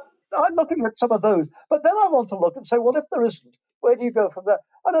I'm looking at some of those, but then I want to look and say, well, if there isn't, where do you go from there?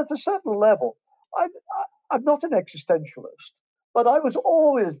 And at a certain level, I'm not an existentialist, but I was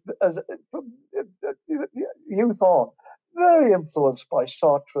always, from youth on, very influenced by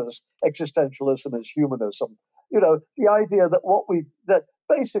Sartre's existentialism as humanism. The idea that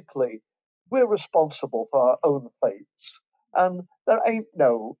basically we're responsible for our own fates, and there ain't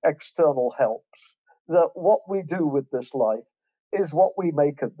no external helps. That what we do with this life is what we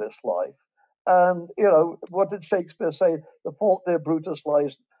make of this life. And, what did Shakespeare say? The fault, dear Brutus,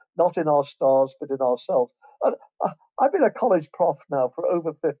 lies not in our stars, but in ourselves. And I've been a college prof now for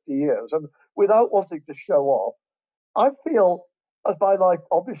over 50 years, and without wanting to show off, I feel, as my life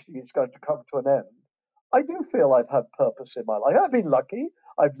obviously is going to come to an end, I do feel I've had purpose in my life. I've been lucky.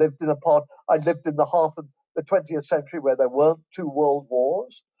 I lived in the half of the 20th century where there weren't two world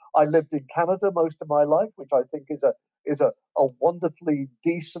wars. I lived in Canada most of my life, which I think is a wonderfully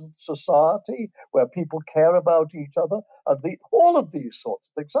decent society where people care about each other, and all of these sorts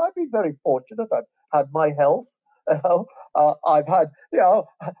of things. So I've been very fortunate. I've had my health. I've had,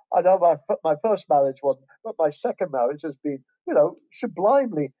 I know my first marriage wasn't, but my second marriage has been,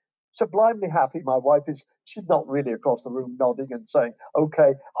 sublimely happy. My wife she's not really across the room nodding and saying,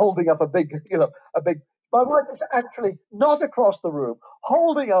 okay, holding up a big. My wife is actually not across the room,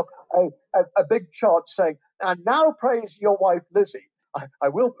 holding up a big chart saying, and now praise your wife, Lizzie. I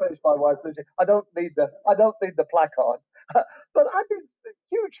will praise my wife, Lizzie. I don't need the placard. But I've been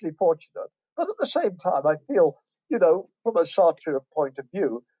hugely fortunate. But at the same time, I feel, from a Sartre point of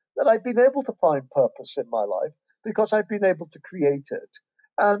view, that I've been able to find purpose in my life because I've been able to create it.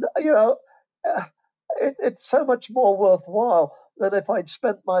 And, it's so much more worthwhile than if I'd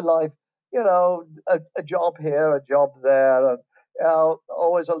spent my life, a job here, a job there, and,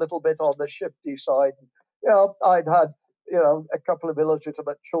 always a little bit on the shifty side. I'd had, a couple of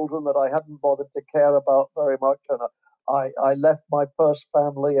illegitimate children that I hadn't bothered to care about very much. And I left my first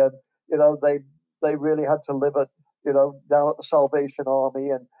family, and, they really had to live down at the Salvation Army.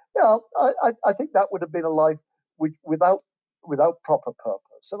 And, I think that would have been a life without proper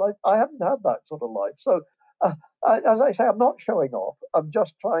purpose. And I haven't had that sort of life. So, as I say, I'm not showing off. I'm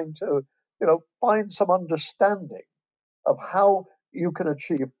just trying to, find some understanding of how you can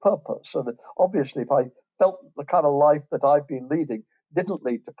achieve purpose. And obviously, if I felt the kind of life that I've been leading didn't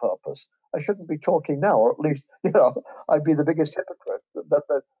lead to purpose, I shouldn't be talking now, or at least, I'd be the biggest hypocrite that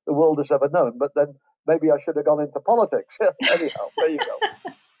the world has ever known. But then maybe I should have gone into politics. Anyhow, there you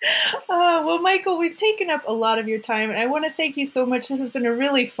go. Well, Michael, we've taken up a lot of your time, and I want to thank you so much. This has been a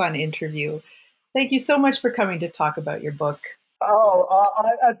really fun interview. Thank you so much for coming to talk about your book.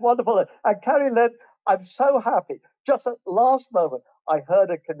 Oh, that's wonderful. And Carrie Lynn, I'm so happy. Just at the last moment, I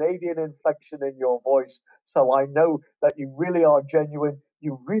heard a Canadian inflection in your voice, so I know that you really are genuine.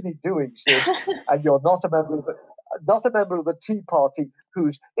 You really do exist, and you're not a member of the Tea Party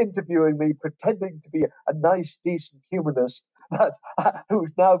who's interviewing me, pretending to be a nice, decent humanist, but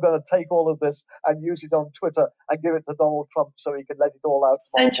who's now going to take all of this and use it on Twitter and give it to Donald Trump so he can let it all out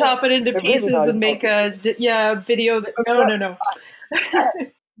tomorrow and chop it into pieces really nice and make a video. No.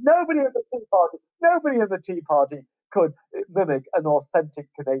 Nobody in the Tea Party could mimic an authentic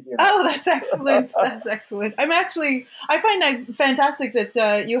Canadian. Oh, that's excellent. That's excellent. I find that fantastic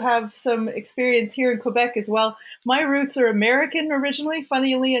that you have some experience here in Quebec as well. My roots are American originally,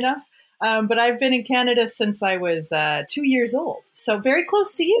 funnily enough. But I've been in Canada since I was 2 years old. So very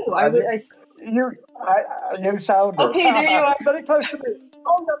close to you. You sound it. Okay, there you are. Very close to me.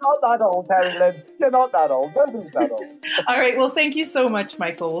 Oh, you're not that old, Terry Lynn. You're not that old. Nobody's that old. All right. Well, thank you so much,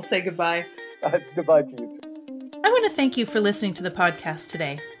 Michael. We'll say goodbye. Goodbye to you. I want to thank you for listening to the podcast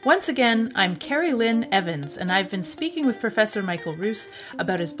today. Once again, I'm Carrie Lynn Evans, and I've been speaking with Professor Michael Roos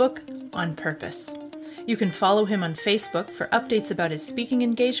about his book, On Purpose. You can follow him on Facebook for updates about his speaking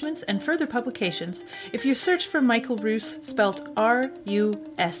engagements and further publications if you search for Michael Roos, spelt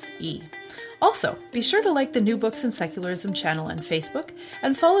R-U-S-E. Also, be sure to like the New Books in Secularism channel on Facebook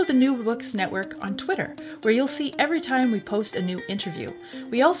and follow the New Books Network on Twitter, where you'll see every time we post a new interview.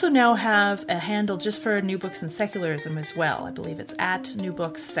 We also now have a handle just for New Books in Secularism as well. I believe it's at New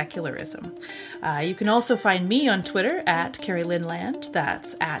Books Secularism. You can also find me on Twitter at Carrie Lynn Land.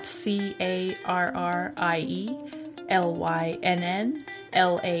 That's at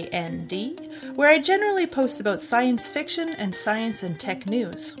CarrieLynnLand, where I generally post about science fiction and science and tech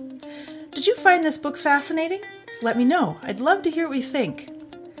news. Did you find this book fascinating? Let me know. I'd love to hear what you think.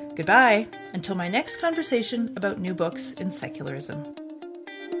 Goodbye, until my next conversation about new books in secularism.